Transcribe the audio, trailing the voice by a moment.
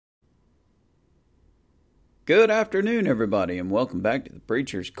Good afternoon, everybody, and welcome back to the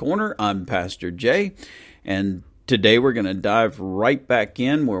Preacher's Corner. I'm Pastor Jay, and today we're going to dive right back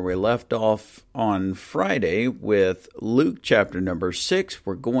in where we left off on Friday with Luke chapter number 6.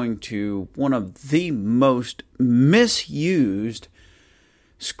 We're going to one of the most misused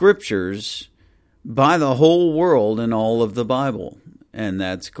scriptures by the whole world in all of the Bible, and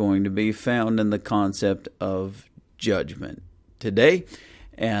that's going to be found in the concept of judgment today.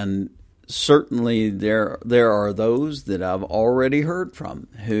 And certainly there are those that I've already heard from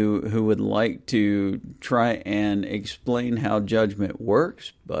who would like to try and explain how judgment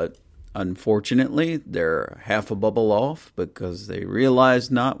works, but unfortunately they're half a bubble off because they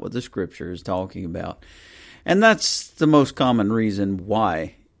realize not what the scripture is talking about. And that's the most common reason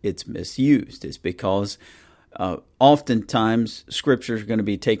why it's misused. It's because oftentimes scripture is going to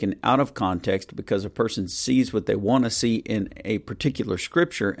be taken out of context because a person sees what they want to see in a particular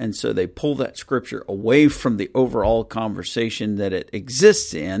scripture, and so they pull that scripture away from the overall conversation that it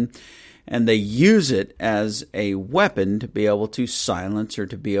exists in, and they use it as a weapon to be able to silence or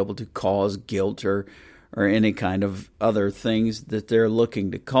to be able to cause guilt or any kind of other things that they're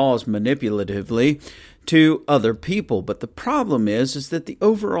looking to cause manipulatively to other people. But the problem is that the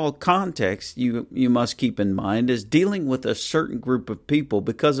overall context you must keep in mind is dealing with a certain group of people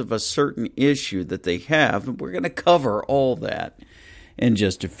because of a certain issue that they have. And we're going to cover all that in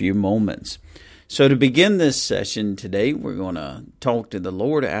just a few moments. So to begin this session today, we're going to talk to the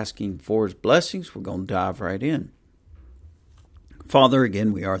Lord, asking for His blessings. We're going to dive right in. Father,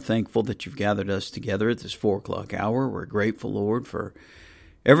 again, we are thankful that you've gathered us together at this 4 o'clock hour. We're grateful, Lord, for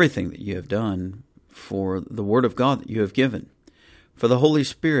everything that you have done, for the Word of God that you have given, for the Holy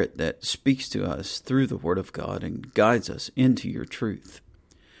Spirit that speaks to us through the Word of God and guides us into your truth.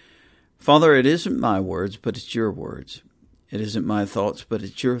 Father, it isn't my words, but it's your words. It isn't my thoughts, but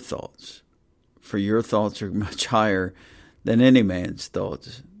it's your thoughts. For your thoughts are much higher than any man's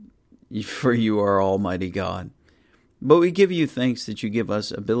thoughts, for you are Almighty God. But we give you thanks that you give us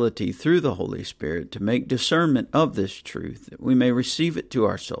ability through the Holy Spirit to make discernment of this truth, that we may receive it to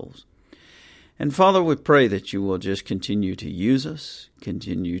our souls. And Father, we pray that you will just continue to use us,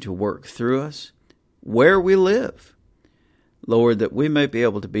 continue to work through us, where we live. Lord, that we may be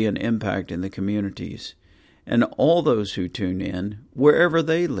able to be an impact in the communities and all those who tune in, wherever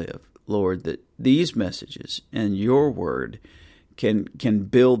they live. Lord, that these messages and your word can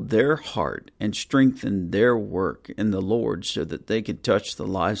build their heart and strengthen their work in the Lord so that they can touch the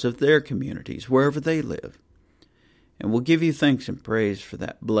lives of their communities wherever they live. And we'll give you thanks and praise for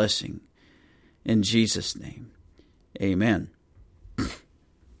that blessing in Jesus' name. Amen.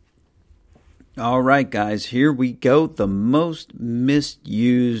 All right, guys, here we go. The most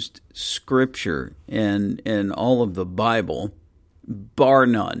misused scripture in all of the Bible, bar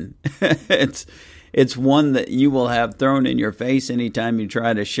none. It's one that you will have thrown in your face anytime you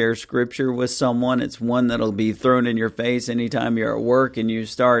try to share scripture with someone. It's one that'll be thrown in your face anytime you're at work and you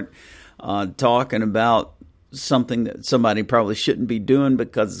start talking about something that somebody probably shouldn't be doing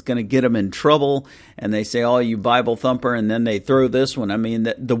because it's going to get them in trouble. And they say, oh, you Bible thumper, and then they throw this one. I mean,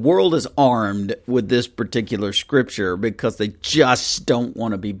 the world is armed with this particular scripture because they just don't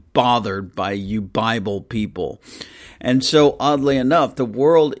want to be bothered by you Bible people. And so, oddly enough, the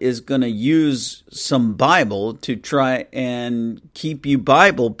world is going to use some Bible to try and keep you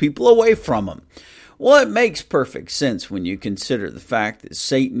Bible people away from them. Well, it makes perfect sense when you consider the fact that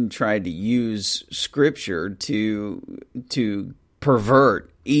Satan tried to use Scripture to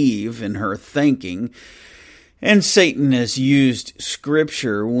pervert Eve in her thinking. And Satan has used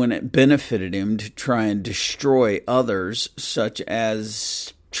Scripture when it benefited him to try and destroy others, such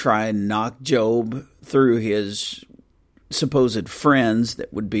as try and knock Job through his supposed friends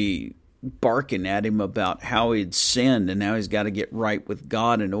that would be barking at him about how he'd sinned and how he's got to get right with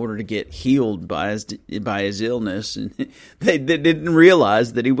God in order to get healed by his illness. And they didn't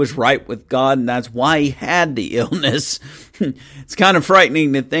realize that he was right with God, and that's why he had the illness. It's kind of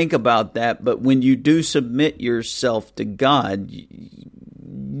frightening to think about that, but when you do submit yourself to God,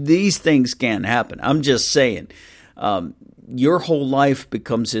 these things can happen. I'm just saying. Your whole life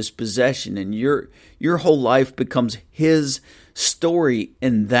becomes his possession, and your whole life becomes his story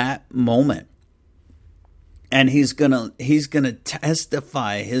in that moment. And he's gonna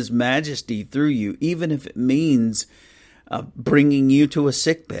testify his majesty through you, even if it means bringing you to a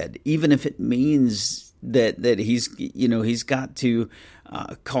sickbed, even if it means that he's got to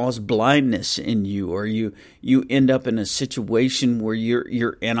cause blindness in you, or you end up in a situation where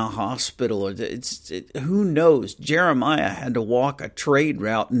you're in a hospital, or who knows? Jeremiah had to walk a trade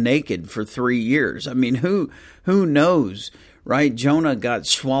route naked for 3 years. I mean, who knows right? Jonah got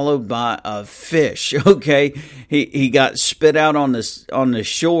swallowed by a fish. Okay, he got spit out on the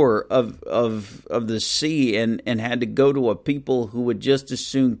shore of the sea, and had to go to a people who would just as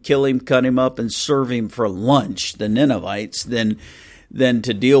soon kill him, cut him up, and serve him for lunch, the Ninevites, than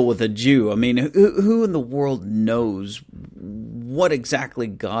to deal with a Jew. I mean, who in the world knows what exactly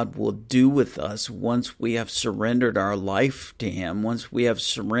God will do with us once we have surrendered our life to Him, once we have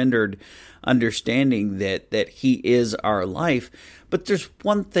surrendered understanding that He is our life. But there's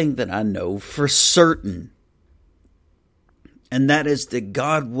one thing that I know for certain, and that is that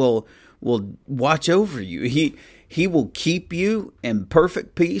God will watch over you. He will keep you in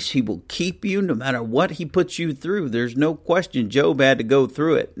perfect peace. He will keep you no matter what He puts you through. There's no question Job had to go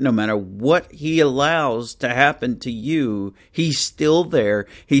through it. No matter what He allows to happen to you, He's still there.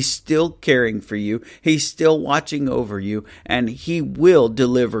 He's still caring for you. He's still watching over you, and He will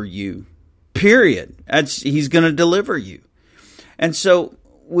deliver you. Period. He's going to deliver you. And so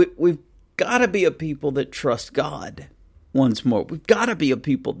we've got to be a people that trust God. Once more, we've got to be a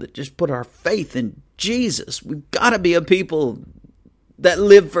people that just put our faith in Jesus. We've got to be a people that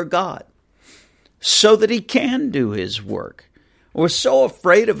live for God so that He can do His work. We're so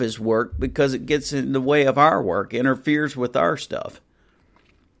afraid of His work because it gets in the way of our work, interferes with our stuff.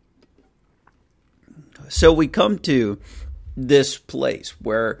 So we come to this place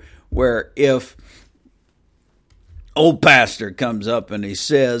where if old pastor comes up and he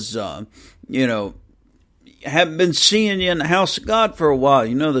says, haven't been seeing you in the house of God for a while.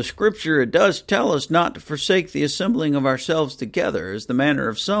 The scripture, it does tell us not to forsake the assembling of ourselves together, as the manner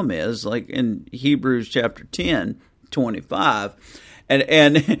of some is, like in Hebrews chapter 10:25.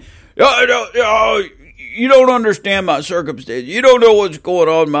 And you don't understand my circumstance. You don't know what's going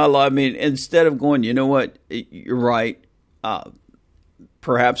on in my life. I mean, instead of going, you know what, you're right.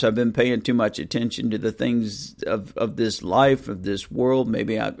 Perhaps I've been paying too much attention to the things of this life, of this world.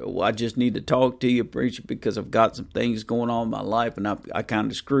 Maybe I just need to talk to you, preacher, because I've got some things going on in my life, and I kind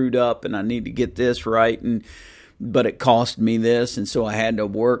of screwed up, and I need to get this right, but it cost me this, and so I had to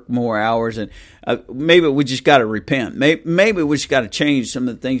work more hours, and maybe we just got to repent. Maybe we just got to change some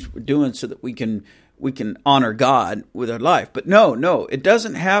of the things we're doing so that we can honor God with our life. But no, it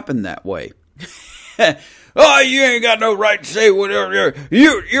doesn't happen that way. Oh, you ain't got no right to say whatever.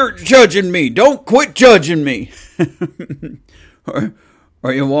 You're judging me. Don't quit judging me.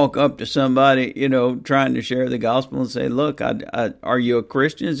 Or you walk up to somebody, trying to share the gospel and say, look, are you a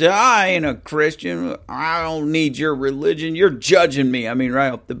Christian? And say, I ain't a Christian. I don't need your religion. You're judging me. I mean,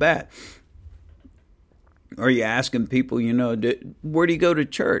 right off the bat. Or you asking people, where do you go to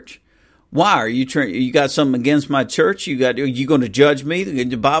church? Why are you trying? You got something against my church? You going to judge me?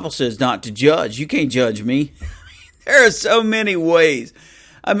 The Bible says not to judge. You can't judge me. There are so many ways.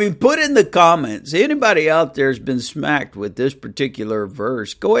 I mean, put in the comments. Anybody out there has been smacked with this particular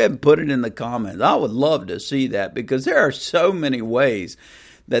verse, go ahead and put it in the comments. I would love to see that, because there are so many ways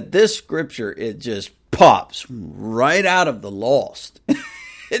that this scripture, it just pops right out of the lost.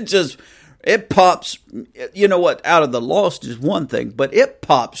 It pops, out of the lost is one thing, but it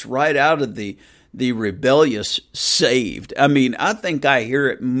pops right out of the rebellious saved. I mean, I think I hear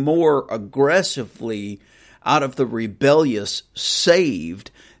it more aggressively out of the rebellious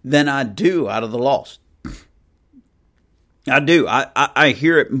saved than I do out of the lost. I do. I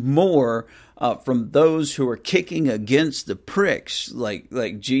hear it more from those who are kicking against the pricks,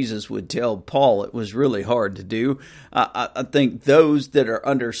 like Jesus would tell Paul it was really hard to do. I think those that are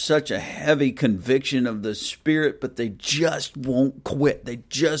under such a heavy conviction of the Spirit, but they just won't quit. They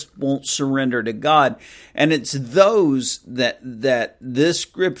just won't surrender to God. And it's those that this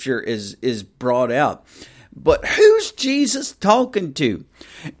scripture is brought out. But who's Jesus talking to?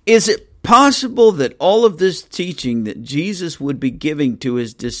 Is it possible that all of this teaching that Jesus would be giving to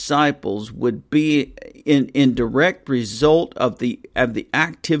His disciples would be in direct result of the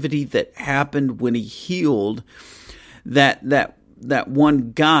activity that happened when He healed that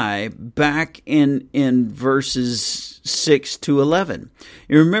one guy back in verses 6 to 11?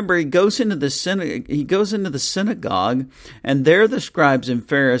 You remember, he goes into the synagogue, and there the scribes and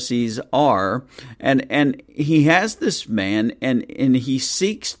Pharisees are, and he has this man, and he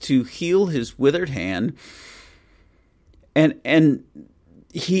seeks to heal his withered hand, and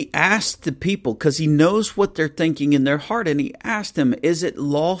he asked the people, because he knows what they're thinking in their heart, and he asked them, is it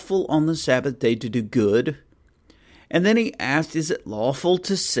lawful on the Sabbath day to do good? And then he asked, is it lawful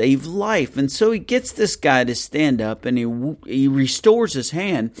to save life? And so he gets this guy to stand up, and he restores his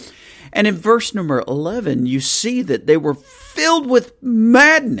hand. And in verse number 11, you see that they were filled with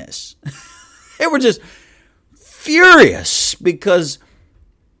madness. They were just furious because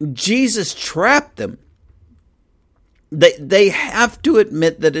Jesus trapped them. They have to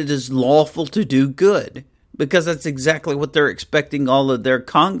admit that it is lawful to do good, because that's exactly what they're expecting all of their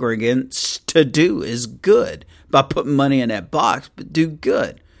congregants to do, is good, by putting money in that box, but do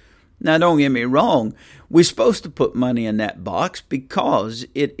good. Now, don't get me wrong. We're supposed to put money in that box because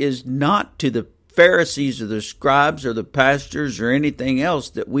it is not to the Pharisees or the scribes or the pastors or anything else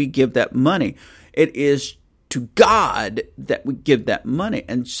that we give that money. It is to God that we give that money.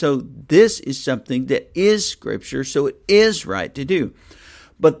 And so this is something that is Scripture, so it is right to do.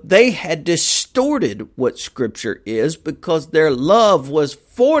 But they had distorted what Scripture is because their love was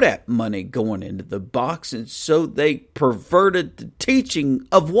for that money going into the box. And so they perverted the teaching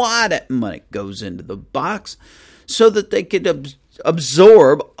of why that money goes into the box so that they could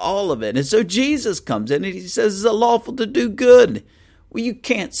absorb all of it. And so Jesus comes in and he says, is it lawful to do good? Well, you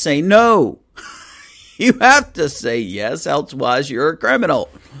can't say no. You have to say yes, otherwise you're a criminal.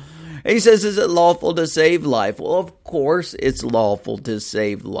 He says, is it lawful to save life? Well, of course it's lawful to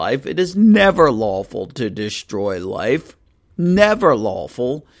save life. It is never lawful to destroy life. Never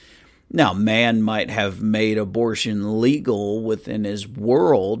lawful. Now, man might have made abortion legal within his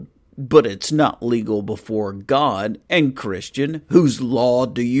world, but it's not legal before God. And Christian, whose law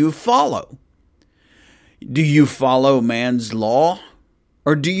do you follow? Do you follow man's law,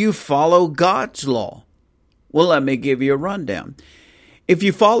 or do you follow God's law? Well, let me give you a rundown. If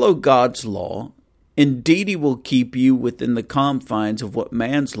you follow God's law, indeed he will keep you within the confines of what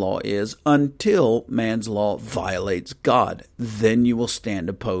man's law is until man's law violates God. Then you will stand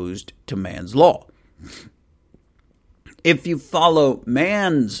opposed to man's law. If you follow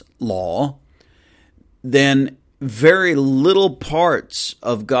man's law, then very little parts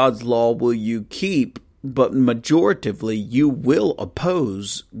of God's law will you keep, but majoritively you will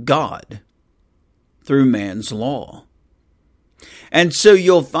oppose God through man's law. And so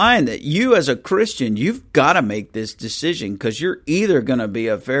you'll find that you as a Christian, you've got to make this decision, because you're either going to be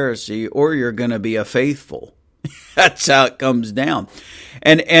a Pharisee or you're going to be a faithful. That's how it comes down.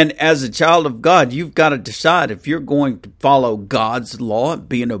 And as a child of God, you've got to decide if you're going to follow God's law,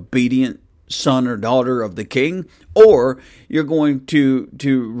 be an obedient son or daughter of the King, or you're going to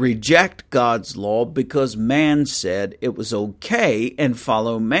reject God's law because man said it was okay and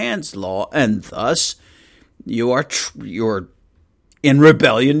follow man's law, and thus you're in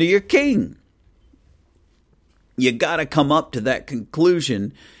rebellion to your King. You got to come up to that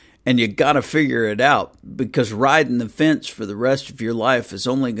conclusion, and you got to figure it out, because riding the fence for the rest of your life is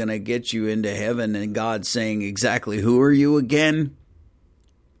only going to get you into heaven and God saying exactly, who are you again?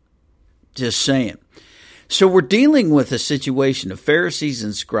 Just saying. So we're dealing with a situation of Pharisees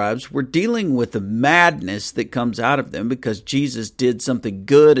and scribes. We're dealing with the madness that comes out of them because Jesus did something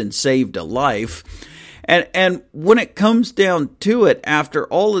good and saved a life. And when it comes down to it, after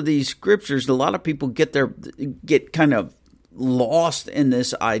all of these scriptures, a lot of people get kind of lost in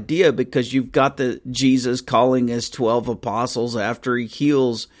this idea, because you've got Jesus calling his 12 apostles after he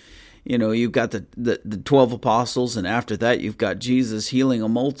heals. You know, you've got the 12 apostles, and after that you've got Jesus healing a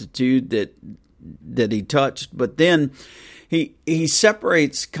multitude that he touched. But then he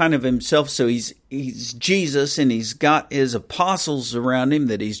separates kind of himself. So he's Jesus, and he's got his apostles around him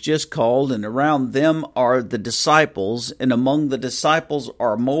that he's just called, and around them are the disciples, and among the disciples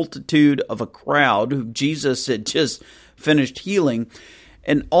are a multitude of a crowd who Jesus had just finished healing.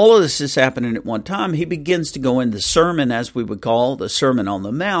 And all of this is happening at one time. He begins to go into the sermon, as we would call the Sermon on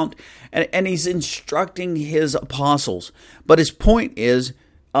the Mount, and he's instructing his apostles. But his point is,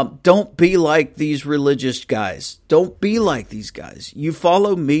 don't be like these religious guys. Don't be like these guys. You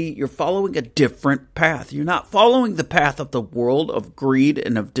follow me, you're following a different path. You're not following the path of the world, of greed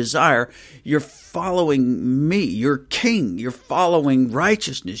and of desire. You're following me, your King. You're following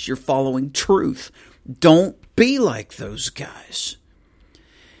righteousness. You're following truth. Don't be like those guys.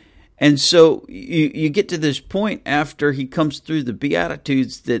 And so you get to this point after he comes through the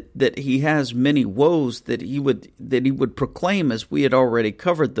Beatitudes that he has many woes that he would proclaim, as we had already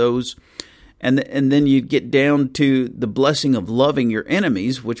covered those. And then you get down to the blessing of loving your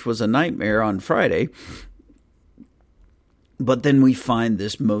enemies, which was a nightmare on Friday. But then we find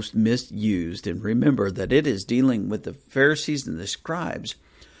this most misused. And remember that it is dealing with the Pharisees and the scribes,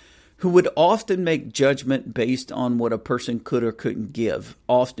 who would often make judgment based on what a person could or couldn't give,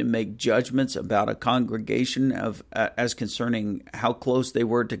 often make judgments about a congregation as concerning how close they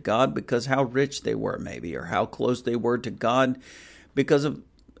were to God because how rich they were, maybe, or how close they were to God because of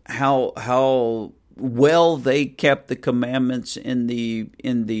how well they kept the commandments in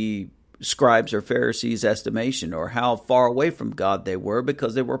the scribes or Pharisees' estimation, or how far away from God they were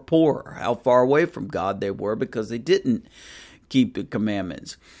because they were poor, or how far away from God they were because they didn't keep the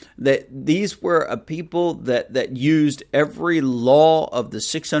commandments. That these were a people that used every law of the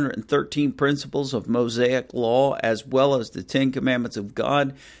 613 principles of Mosaic law, as well as the 10 commandments of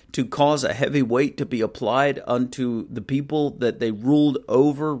God, to cause a heavy weight to be applied unto the people that they ruled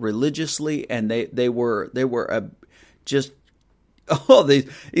over religiously, and they were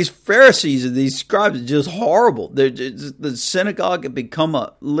these Pharisees and these scribes are just horrible. The synagogue had become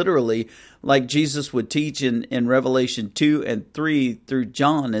literally like Jesus would teach in Revelation 2 and 3 through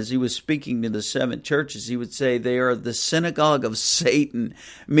John as he was speaking to the 7 churches. He would say they are the synagogue of Satan.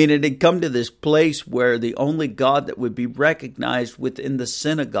 I mean, it had come to this place where the only God that would be recognized within the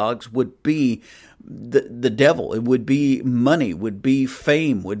synagogues would be the devil. It would be money, would be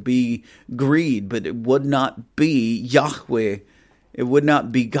fame, would be greed, but it would not be Yahweh. It would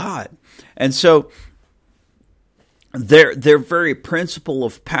not be God. And so their very principle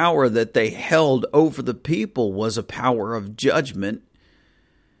of power that they held over the people was a power of judgment.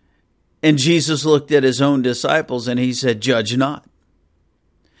 And Jesus looked at his own disciples and he said, "Judge not."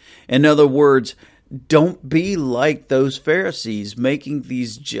 In other words, don't be like those Pharisees, making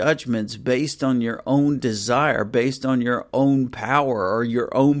these judgments based on your own desire, based on your own power or your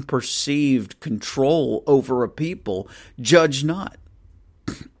own perceived control over a people. Judge not.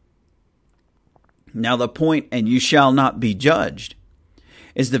 Now the point, "and you shall not be judged,"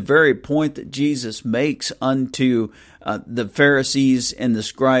 is the very point that Jesus makes unto the Pharisees and the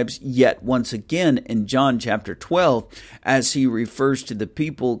scribes yet once again in John chapter 12, as he refers to the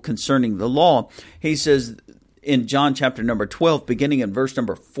people concerning the law. He says in John chapter number 12, beginning in verse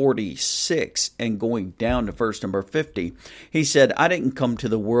number 46 and going down to verse number 50, he said, "I didn't come to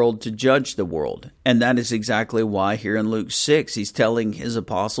the world to judge the world." And that is exactly why here in Luke 6, he's telling his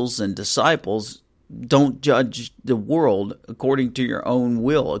apostles and disciples, don't judge the world according to your own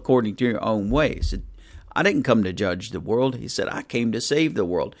will, according to your own ways. I didn't come to judge the world. He said, I came to save the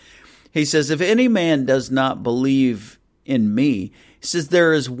world. He says, if any man does not believe in me, he says,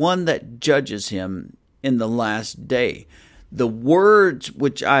 there is one that judges him in the last day. The words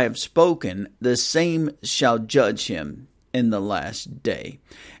which I have spoken, the same shall judge him in the last day.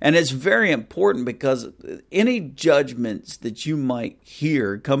 And it's very important because any judgments that you might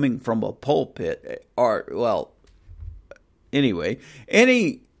hear coming from a pulpit are, well, anyway,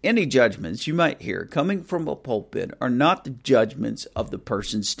 any judgments you might hear coming from a pulpit are not the judgments of the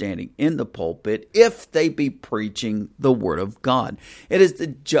person standing in the pulpit if they be preaching the Word of God. It is the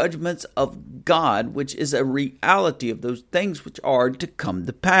judgments of God, which is a reality of those things which are to come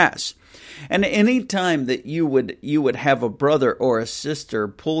to pass. And any time that you would have a brother or a sister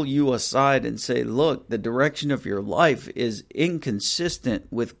pull you aside and say, look, the direction of your life is inconsistent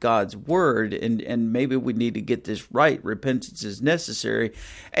with God's word, and maybe we need to get this right, repentance is necessary,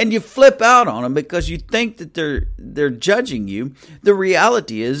 and you flip out on them because you think that they're judging you, the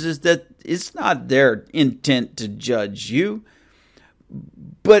reality is that it's not their intent to judge you.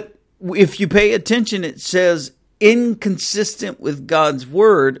 But if you pay attention, it says inconsistent with God's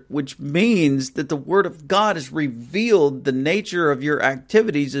word, which means that the word of God has revealed the nature of your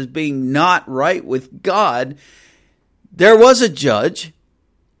activities as being not right with God. There was a judge,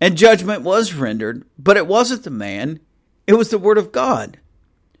 and judgment was rendered, but it wasn't the man, it was the word of God.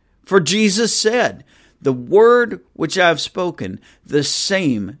 For Jesus said, the word which I have spoken, the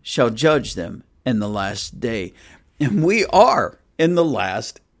same shall judge them in the last day. And we are in the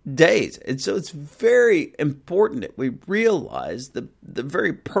last days. And so it's very important that we realize the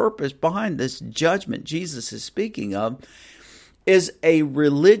very purpose behind this judgment Jesus is speaking of is a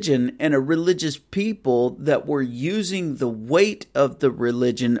religion and a religious people that were using the weight of the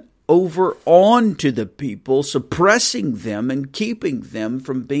religion over onto the people, suppressing them and keeping them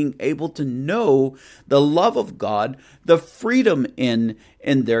from being able to know the love of God, the freedom in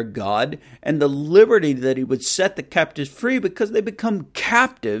their God, and the liberty that He would set the captives free, because they become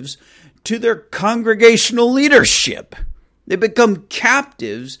captives to their congregational leadership. They become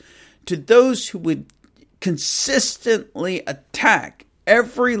captives to those who would consistently attack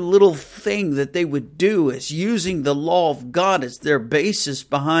every little thing that they would do as using the law of God as their basis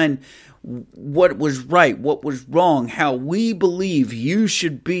behind what was right, what was wrong, how we believe you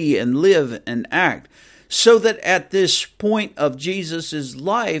should be and live and act. So that at this point of Jesus'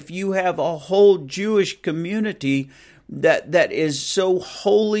 life, you have a whole Jewish community that is so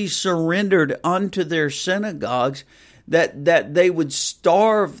wholly surrendered unto their synagogues that they would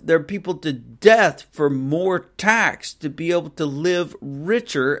starve their people to death for more tax to be able to live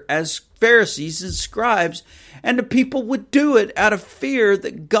richer as Pharisees and scribes. And the people would do it out of fear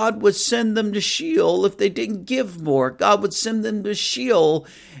that God would send them to Sheol if they didn't give more. God would send them to Sheol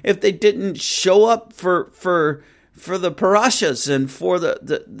if they didn't show up for for the parashas and for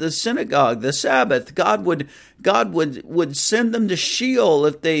the synagogue, the Sabbath. God would send them to Sheol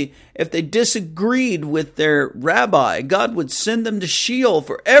if they disagreed with their rabbi. God would send them to Sheol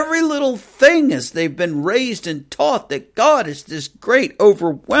for every little thing as they've been raised and taught that God is this great,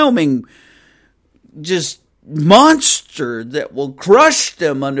 overwhelming, just monster that will crush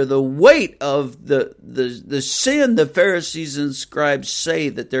them under the weight of the sin the Pharisees and scribes say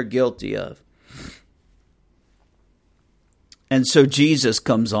that they're guilty of. And so Jesus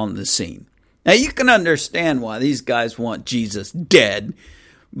comes on the scene. Now you can understand why these guys want Jesus dead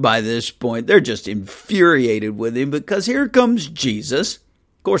by this point. They're just infuriated with him because here comes Jesus.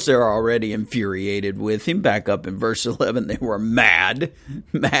 Of course, they're already infuriated with him. Back up in verse 11, they were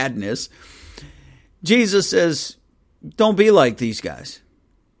madness. Jesus says, don't be like these guys.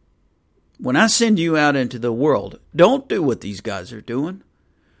 When I send you out into the world, don't do what these guys are doing.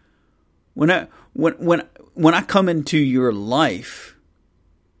 When I come into your life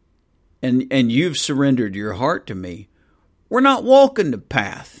and you've surrendered your heart to me, we're not walking the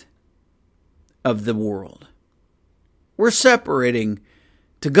path of the world. We're separating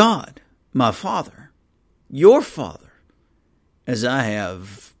to God, my Father, your Father, as I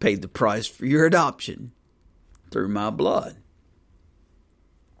have paid the price for your adoption through my blood.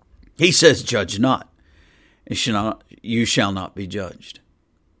 He says, judge not, and you shall not be judged.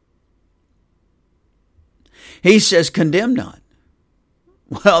 He says, condemn not.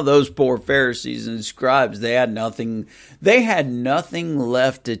 Well, those poor Pharisees and scribes, they had nothing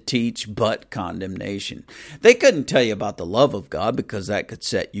left to teach but condemnation. They couldn't tell you about the love of God because that could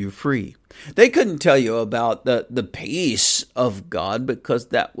set you free. They couldn't tell you about the peace of God because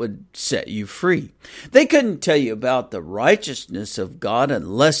that would set you free. They couldn't tell you about the righteousness of God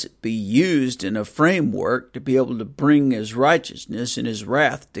unless it be used in a framework to be able to bring his righteousness and his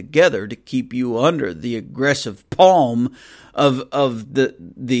wrath together to keep you under the aggressive palm of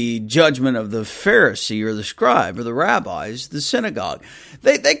the judgment of the Pharisee or the scribe or the rabbis, the synagogue.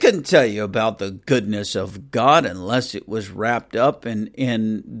 They couldn't tell you about the goodness of God unless it was wrapped up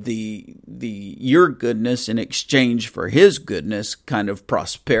in the your goodness in exchange for his goodness kind of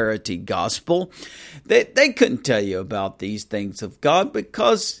prosperity gospel. They couldn't tell you about these things of God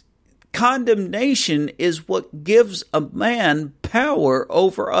because condemnation is what gives a man power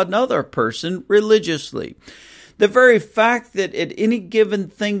over another person religiously. The very fact that at any given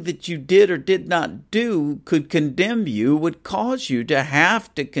thing that you did or did not do could condemn you would cause you to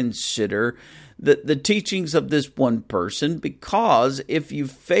have to consider the teachings of this one person, because if you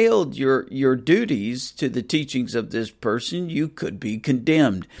failed your duties to the teachings of this person, you could be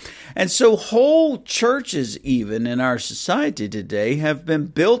condemned. And so whole churches, even in our society today, have been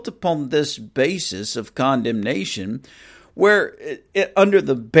built upon this basis of condemnation, where under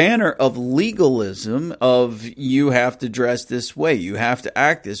the banner of legalism of you have to dress this way, you have to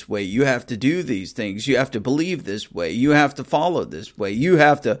act this way, you have to do these things, you have to believe this way, you have to follow this way, you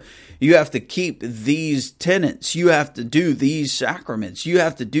have to keep these tenets, you have to do these sacraments, you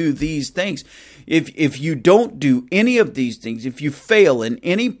have to do these things. If you don't do any of these things, if you fail in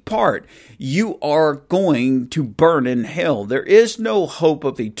any part, you are going to burn in hell. There is no hope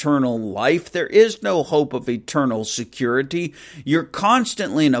of eternal life. There is no hope of eternal security. You're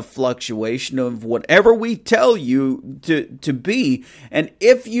constantly in a fluctuation of whatever we tell you to be. And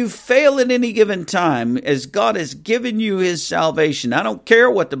if you fail at any given time, as God has given you his salvation, I don't care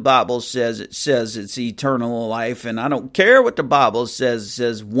what the Bible says. It says it's eternal life. And I don't care what the Bible says. It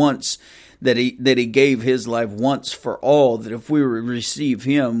says once that he gave his life once for all, that if we would receive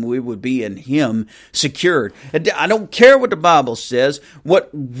him, we would be in him secured. I don't care what the Bible says. What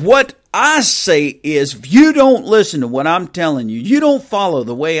I say is, if you don't listen to what I'm telling you, you don't follow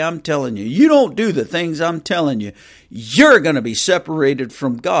the way I'm telling you, you don't do the things I'm telling you, you're going to be separated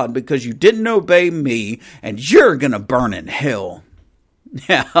from God because you didn't obey me, and you're going to burn in hell.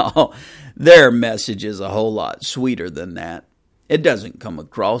 Now, their message is a whole lot sweeter than that. It doesn't come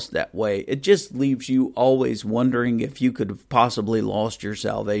across that way. It just leaves you always wondering if you could have possibly lost your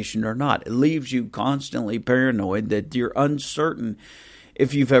salvation or not. It leaves you constantly paranoid that you're uncertain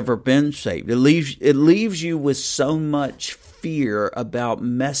if you've ever been saved. It leaves you with so much fear about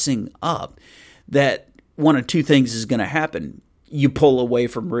messing up that one of two things is going to happen. You pull away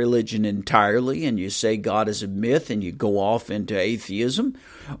from religion entirely and you say God is a myth and you go off into atheism,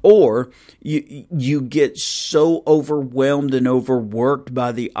 or you get so overwhelmed and overworked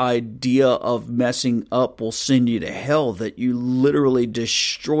by the idea of messing up will send you to hell that you literally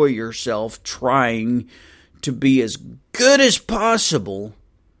destroy yourself trying to be as good as possible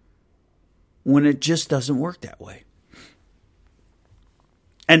when it just doesn't work that way.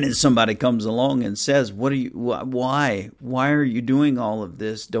 And then somebody comes along and says, why are you doing all of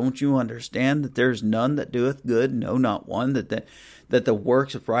this? Don't you understand that there's none that doeth good? No, not one. That the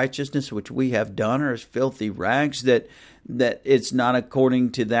works of righteousness which we have done are as filthy rags, that it's not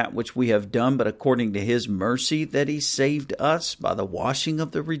according to that which we have done, but according to his mercy that he saved us by the washing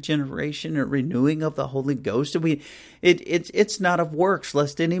of the regeneration and renewing of the Holy Ghost. And it's not of works,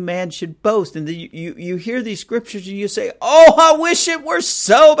 lest any man should boast. And you hear these scriptures and you say, oh, I wish it were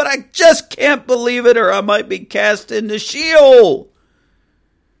so, but I just can't believe it, or I might be cast into Sheol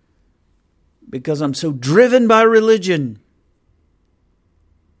because I'm so driven by religion.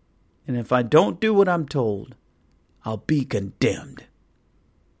 And if I don't do what I'm told, I'll be condemned.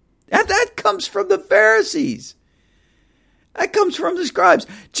 That comes from the Pharisees. That comes from the scribes.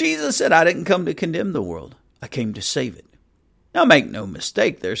 Jesus said, I didn't come to condemn the world. I came to save it. Now make no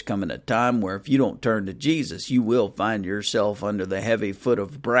mistake, there's coming a time where if you don't turn to Jesus, you will find yourself under the heavy foot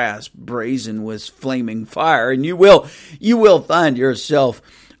of brass, brazen with flaming fire, and you will find yourself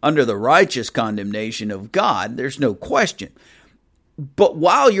under the righteous condemnation of God. There's no question. But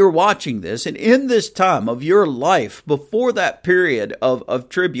while you're watching this, and in this time of your life, before that period of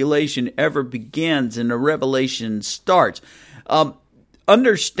tribulation ever begins and the revelation starts,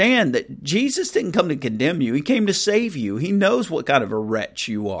 understand that Jesus didn't come to condemn you. He came to save you. He knows what kind of a wretch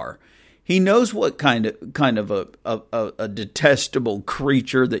you are. He knows what kind of a detestable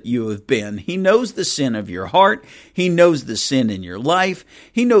creature that you have been. He knows the sin of your heart. He knows the sin in your life.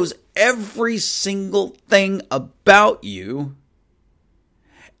 He knows every single thing about you.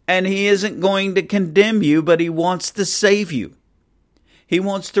 And he isn't going to condemn you, but he wants to save you. He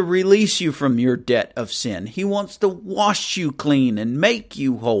wants to release you from your debt of sin. He wants to wash you clean and make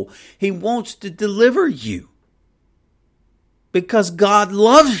you whole. He wants to deliver you because God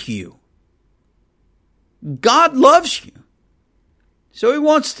loves you. God loves you. So he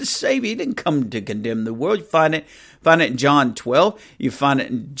wants to save you. He didn't come to condemn the world. You find it in John 12. You find it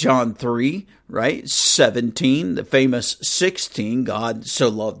in John 3, right? 17, the famous 16, God so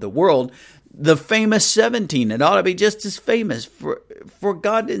loved the world. The famous 17, it ought to be just as famous. For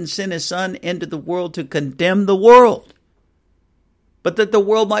God didn't send his son into the world to condemn the world, but that the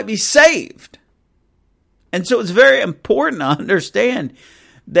world might be saved. And so it's very important to understand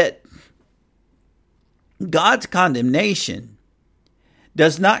that God's condemnation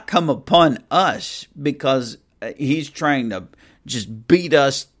does not come upon us because he's trying to just beat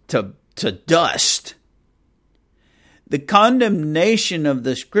us to dust. The condemnation of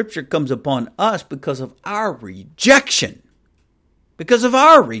the scripture comes upon us because of our rejection. Because of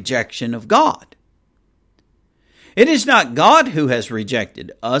our rejection of God. It is not God who has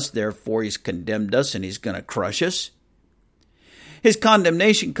rejected us, therefore he's condemned us and he's going to crush us. His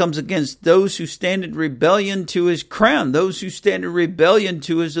condemnation comes against those who stand in rebellion to his crown, those who stand in rebellion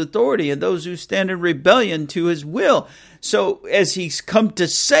to his authority, and those who stand in rebellion to his will. So as he's come to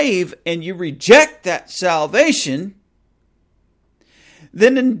save and you reject that salvation,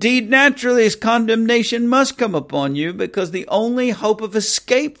 then indeed naturally his condemnation must come upon you, because the only hope of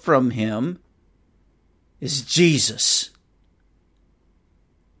escape from him is Jesus.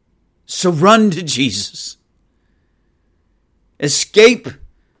 So run to Jesus. Escape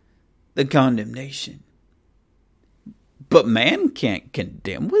the condemnation. But man can't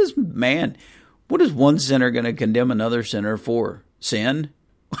condemn. What is one sinner going to condemn another sinner for? Sin?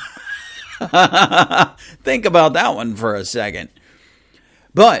 Think about that one for a second.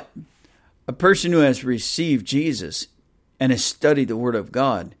 But a person who has received Jesus and has studied the Word of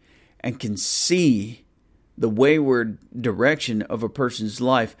God and can see the wayward direction of a person's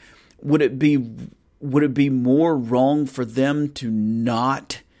life, would it be more wrong for them to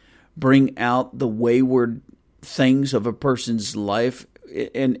not bring out the wayward things of a person's life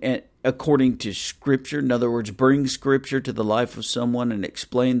and according to Scripture? In other words, bring Scripture to the life of someone and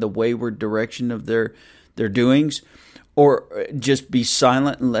explain the wayward direction of their doings? Or just be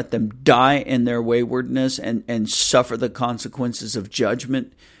silent and let them die in their waywardness and suffer the consequences of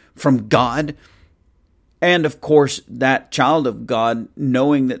judgment from God? And of course, that child of God,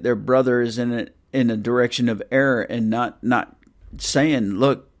 knowing that their brother is in a direction of error and not saying,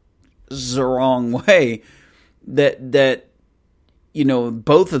 look, this is the wrong way, that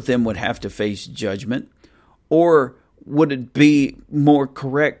both of them would have to face judgment? Or would it be more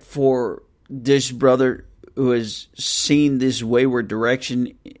correct for this brother who has seen this wayward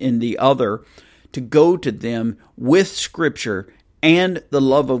direction in the other to go to them with Scripture and the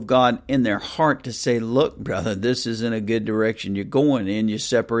love of God in their heart to say, look, brother, this isn't a good direction you're going in. You're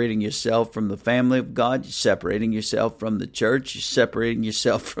separating yourself from the family of God. You're separating yourself from the church. You're separating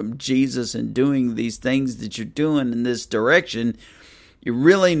yourself from Jesus and doing these things that you're doing in this direction. You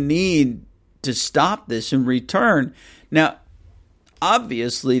really need to stop this and return. Now,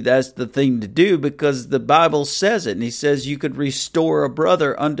 obviously, that's the thing to do because the Bible says it. And he says you could restore a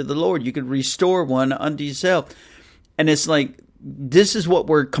brother unto the Lord. You could restore one unto yourself. And it's like, this is what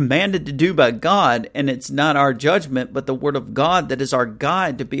we're commanded to do by God. And it's not our judgment, but the Word of God that is our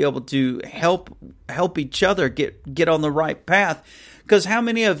guide to be able to help each other get on the right path. Because how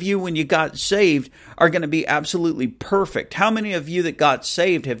many of you, when you got saved, are going to be absolutely perfect? How many of you that got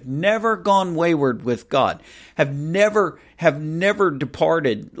saved have never gone wayward with God? Have never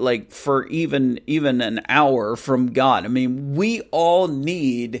departed like for even an hour from God? I mean, we all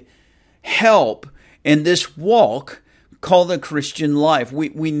need help in this walk called the Christian life.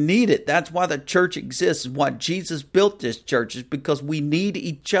 We need it. That's why the church exists. Why Jesus built this church is because we need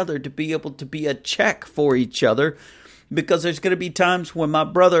each other to be able to be a check for each other. Because there's going to be times when my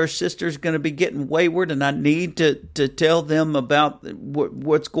brother or sister is going to be getting wayward and I need to tell them about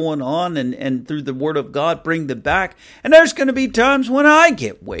what's going on and through the Word of God bring them back. And there's going to be times when I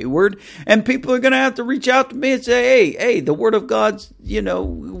get wayward and people are going to have to reach out to me and say, hey, the Word of God's,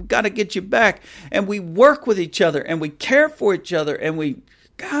 we've got to get you back. And we work with each other and we care for each other and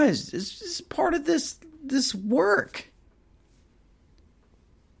guys, this is part of this work.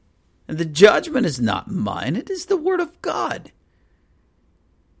 And the judgment is not mine. It is the Word of God.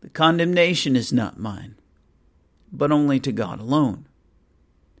 The condemnation is not mine, but only to God alone.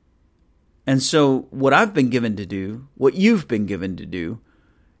 And so what I've been given to do, what you've been given to do,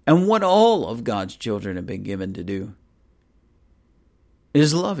 and what all of God's children have been given to do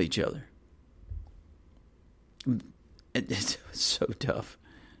is love each other. It's so tough.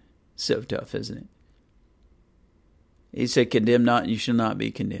 So tough, isn't it? He said, condemn not, and you shall not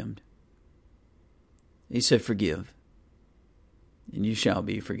be condemned. He said, forgive, and you shall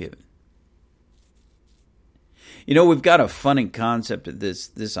be forgiven. We've got a funny concept of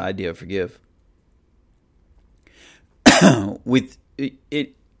this idea of forgive. With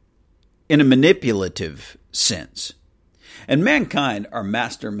it in a manipulative sense. And mankind are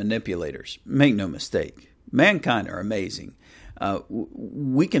master manipulators. Make no mistake. Mankind are amazing.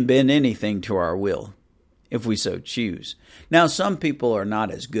 We can bend anything to our will, if we so choose. Now, some people are not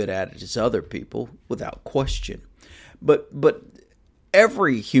as good at it as other people, without question. But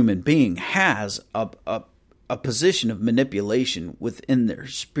every human being has a position of manipulation within their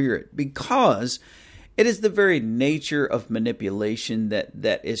spirit, because it is the very nature of manipulation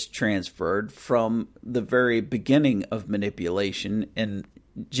that is transferred from the very beginning of manipulation in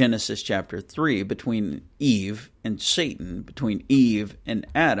Genesis chapter 3 between Eve and Satan, between Eve and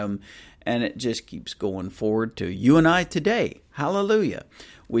Adam. And it just keeps going forward to you and I today. Hallelujah.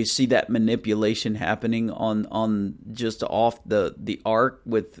 We see that manipulation happening on just off the ark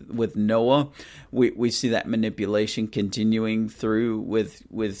with Noah. We see that manipulation continuing through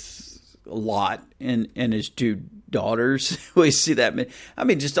with Lot and his two daughters. We see that.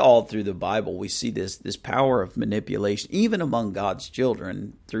 Just all through the Bible, we see this power of manipulation, even among God's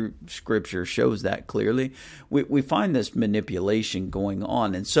children. Through Scripture shows that clearly. We find this manipulation going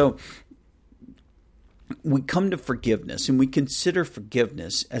on, and so we come to forgiveness, and we consider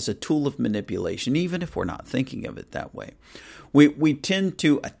forgiveness as a tool of manipulation, even if we're not thinking of it that way. We tend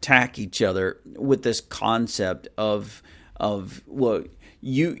to attack each other with this concept of well,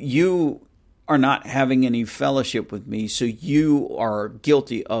 you are not having any fellowship with me, so you are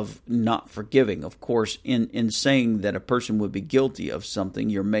guilty of not forgiving. Of course, in saying that a person would be guilty of something,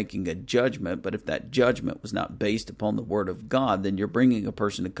 you're making a judgment, but if that judgment was not based upon the Word of God, then you're bringing a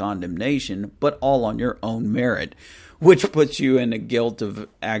person to condemnation, but all on your own merit, which puts you in the guilt of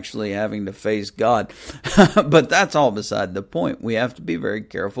actually having to face God. But that's all beside the point. We have to be very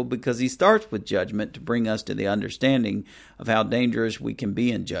careful, because he starts with judgment to bring us to the understanding of how dangerous we can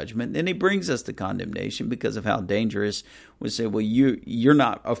be in judgment. Then he brings us to condemnation because of how dangerous we say, well, you're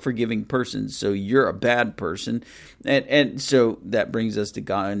not a forgiving person, so you're a bad person. And so that brings us to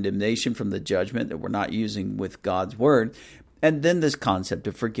condemnation from the judgment that we're not using with God's Word. And then this concept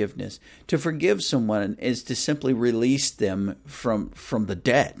of forgiveness. To forgive someone is to simply release them from the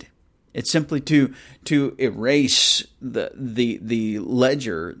dead. It's simply to erase the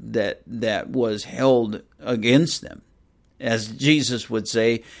ledger that was held against them. As Jesus would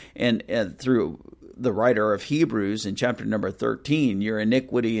say, and through the writer of Hebrews in chapter number 13, your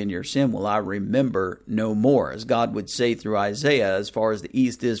iniquity and your sin will I remember no more. As God would say through Isaiah, as far as the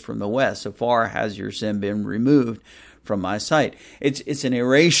east is from the west, so far has your sin been removed from my sight. It's an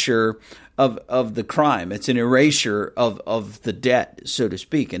erasure of the crime. It's an erasure of the debt, so to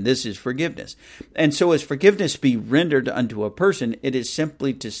speak. And this is forgiveness. And so as forgiveness be rendered unto a person, it is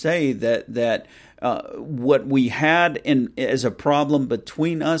simply to say that what we had as a problem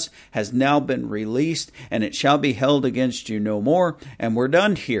between us has now been released, and it shall be held against you no more, and we're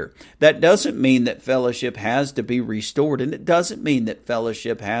done here. That doesn't mean that fellowship has to be restored, and it doesn't mean that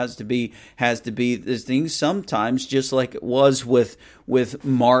fellowship has to be this thing. Sometimes, just like it was with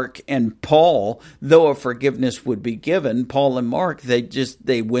Mark and Paul, though a forgiveness would be given, Paul and Mark,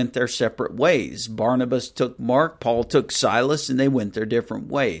 they went their separate ways. Barnabas took Mark, Paul took Silas, and they went their different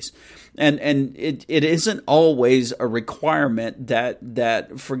ways. And it isn't always a requirement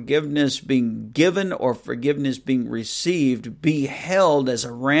that forgiveness being given or forgiveness being received be held as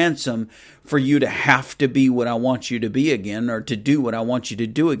a ransom for you to have to be what I want you to be again, or to do what I want you to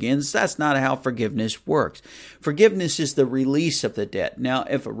do again. That's not how forgiveness works. Forgiveness is the release of the debt. Now,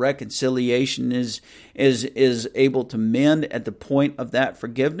 if a reconciliation is able to mend at the point of that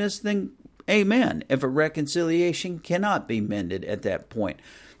forgiveness, then amen. If a reconciliation cannot be mended at that point,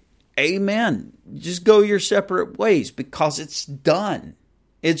 amen. Just go your separate ways, because it's done.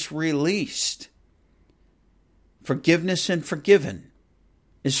 It's released. Forgiveness and forgiven.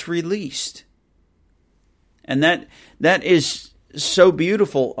 It's released. And that is so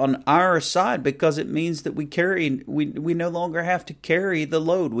beautiful on our side, because it means that we no longer have to carry the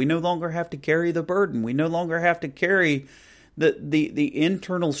load. We no longer have to carry the burden. We no longer have to carry the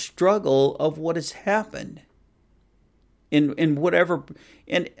internal struggle of what has happened. In whatever,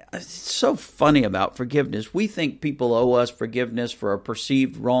 and it's so funny about forgiveness. We think people owe us forgiveness for a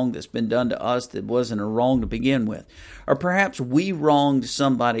perceived wrong that's been done to us that wasn't a wrong to begin with. Or perhaps we wronged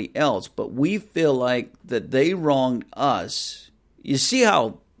somebody else, but we feel like that they wronged us. You see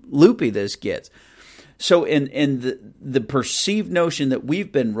how loopy this gets. So in the perceived notion that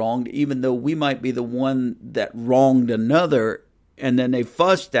we've been wronged, even though we might be the one that wronged another, and then they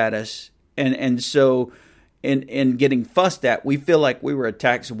fussed at us, and so in getting fussed at, we feel like we were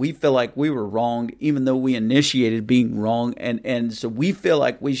attacked, so we feel like we were wronged, even though we initiated being wrong, and so we feel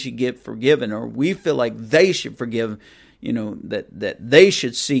like we should get forgiven, or we feel like they should forgive, that they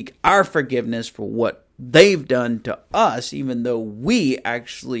should seek our forgiveness for what they've done to us, even though we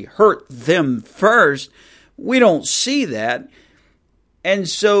actually hurt them first. We don't see that, and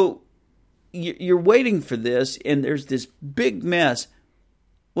so you're waiting for this, and there's this big mess.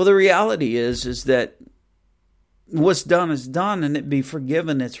 Well, the reality is that what's done is done, and it be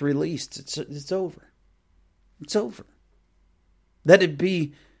forgiven. It's released. It's over. It's over. Let it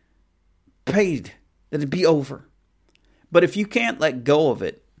be paid. Let it be over. But if you can't let go of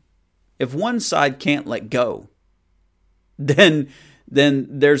it, if one side can't let go, then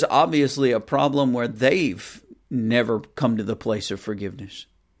there's obviously a problem where they've never come to the place of forgiveness.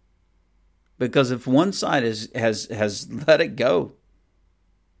 Because if one side has let it go,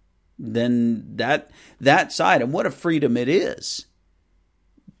 then that side, and what a freedom it is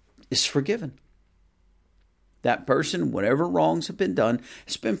forgiven. That person, whatever wrongs have been done,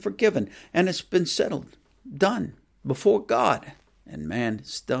 has been forgiven, and it's been settled, done before God. And man,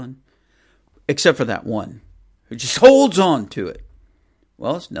 it's done. Except for that one who just holds on to it.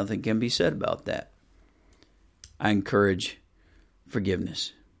 Well, nothing can be said about that. I encourage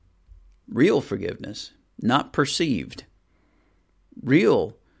forgiveness. Real forgiveness, not perceived.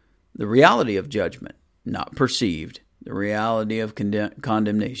 The reality of judgment, not perceived. The reality of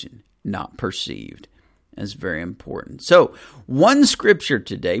condemnation, not perceived. That's very important. So, one scripture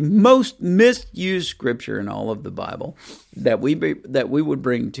today, most misused scripture in all of the Bible that we would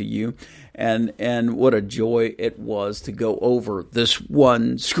bring to you, and what a joy it was to go over this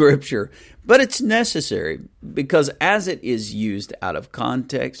one scripture. But it's necessary, because as it is used out of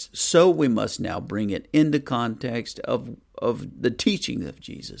context, so we must now bring it into context of the teachings of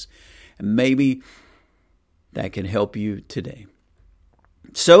Jesus. And maybe that can help you today.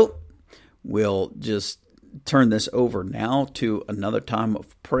 So we'll just turn this over now to another time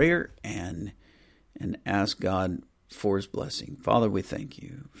of prayer and ask God for His blessing. Father, we thank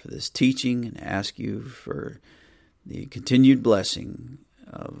you for this teaching and ask you for the continued blessing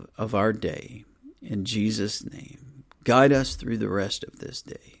of our day. In Jesus' name, guide us through the rest of this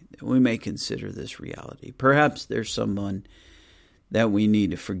day, that we may consider this reality. Perhaps there's someone that we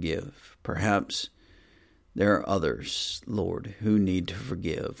need to forgive. Perhaps there are others, Lord, who need to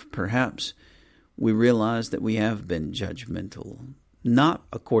forgive. Perhaps we realize that we have been judgmental, not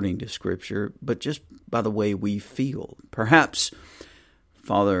according to Scripture, but just by the way we feel. Perhaps,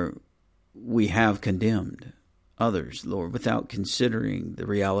 Father, we have condemned others, Lord, without considering the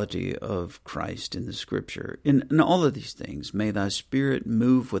reality of Christ in the Scripture. In all of these things, may Thy Spirit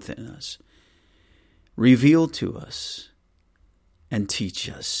move within us, reveal to us, and teach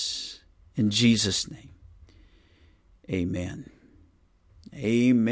us. In Jesus' name, amen. Amen.